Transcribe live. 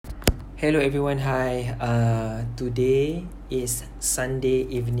Hello everyone, hi. Today is Sunday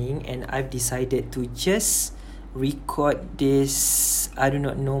evening and I've decided to just record this. I do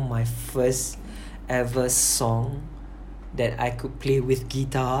not know, my first ever song that I could play with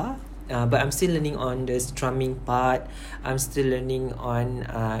guitar. But I'm still learning on the strumming part. I'm still learning on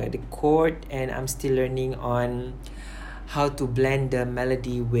the chord, and I'm still learning on how to blend the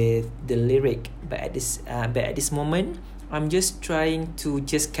melody with the lyric. But at this moment, I'm just trying to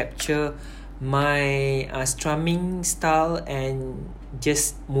just capture my strumming style and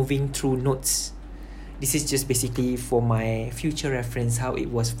just moving through notes. This is just basically for my future reference how it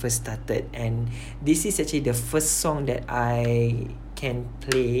was first started, and this is actually the first song that I can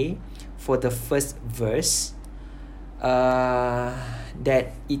play for the first verse.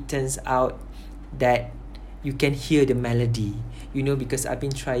 That it turns out that you can hear the melody, because I've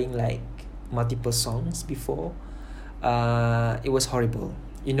been trying like multiple songs before. It was horrible.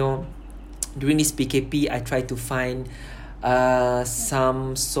 During this PKP, I tried to find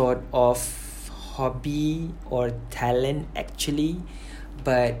some sort of hobby or talent actually.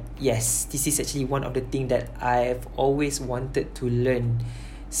 But yes, this is actually one of the things that I've always wanted to learn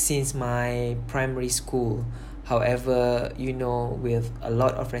since my primary school. However, with a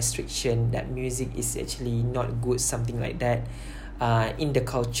lot of restriction that music is actually not good, something like that, in the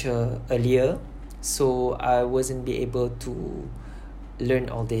culture earlier. So I wasn't be able to learn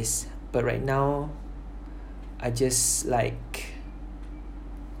all this. But right now, I just I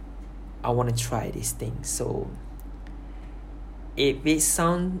want to try this thing. So if it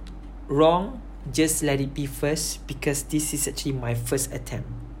sound wrong, just let it be first, because this is actually my first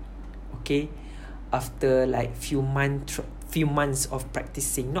attempt. Okay, after few months of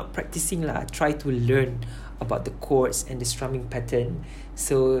practicing, not practicing lah, try to learn about the chords and the strumming pattern.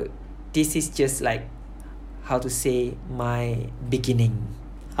 So this is just how to say, my beginning.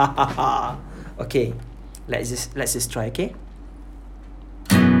 Okay, let's just try. Okay.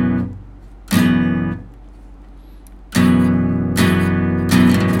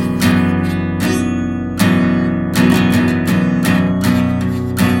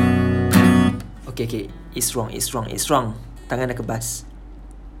 Okay, it's wrong. Tangan dah kebas.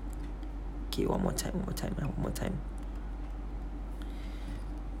 Okay, one more time.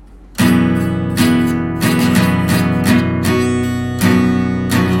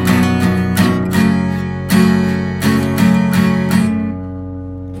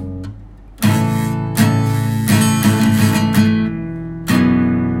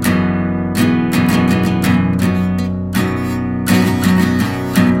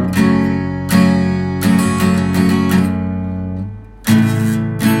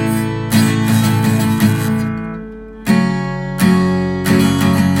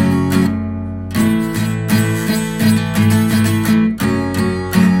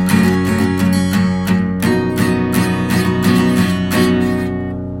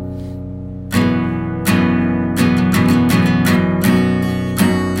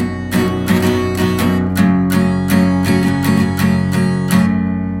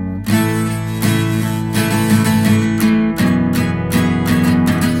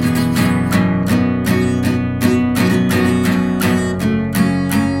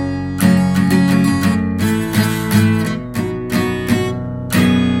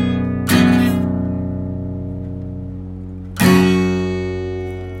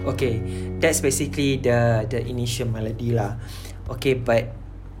 Okay, that's basically the initial melody lah. Okay, but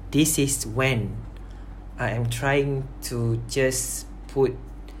this is when I am trying to just put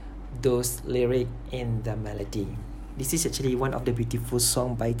those lyrics in the melody. This is actually one of the beautiful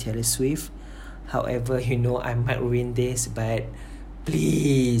song by Taylor Swift. However, I might ruin this, but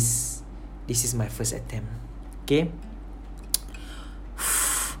please, this is my first attempt. Okay.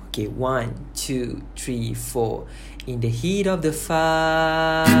 Okay, 1, 2, 3, 4. In the heat of the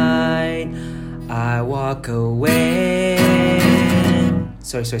fight, I walk away.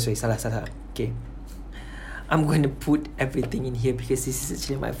 Sorry, salah. Okay, I'm going to put everything in here because this is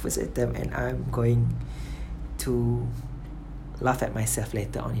actually my first attempt, and I'm going to laugh at myself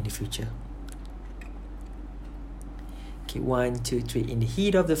later on in the future. Okay, 1, 2, 3. In the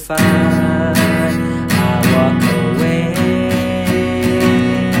heat of the fight, I walk away.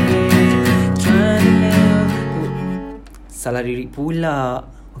 Salah lirik pula.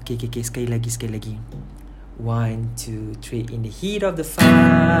 Okay, sekali lagi. 1, 2, 3. In the heat of the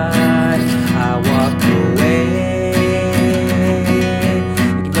fight, I walk away,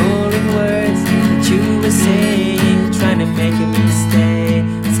 ignoring words that you were saying, trying to make me stay.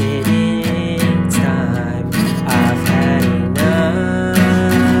 Saying it's time, I've had enough.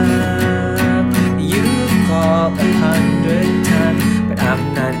 You've called 100 times, but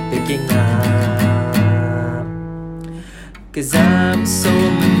I'm not picking up. 'Cause I'm so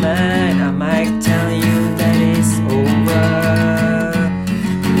mad, I might tell you that it's over,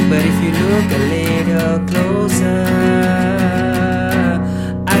 but if you look a little closer,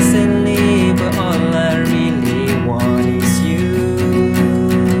 I said leave, but all I really want is you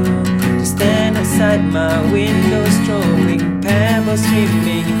to stand outside my window, throwing pebbles,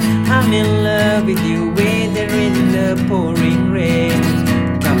 screaming I'm in love with you, whether in the pouring rain,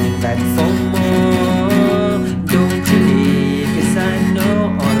 coming back for more. Don't you leave, 'cause I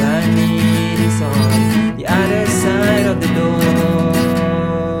know all I need is on the other side of the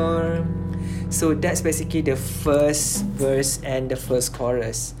door. So that's basically the first verse and the first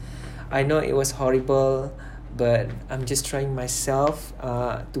chorus. I know it was horrible, but I'm just trying myself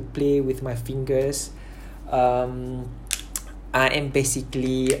to play with my fingers. I am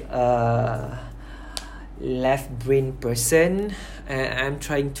basically a left brain person, and I'm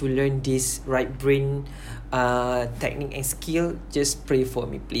trying to learn this right brain technique and skill. Just pray for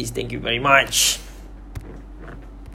me, please. Thank you very much.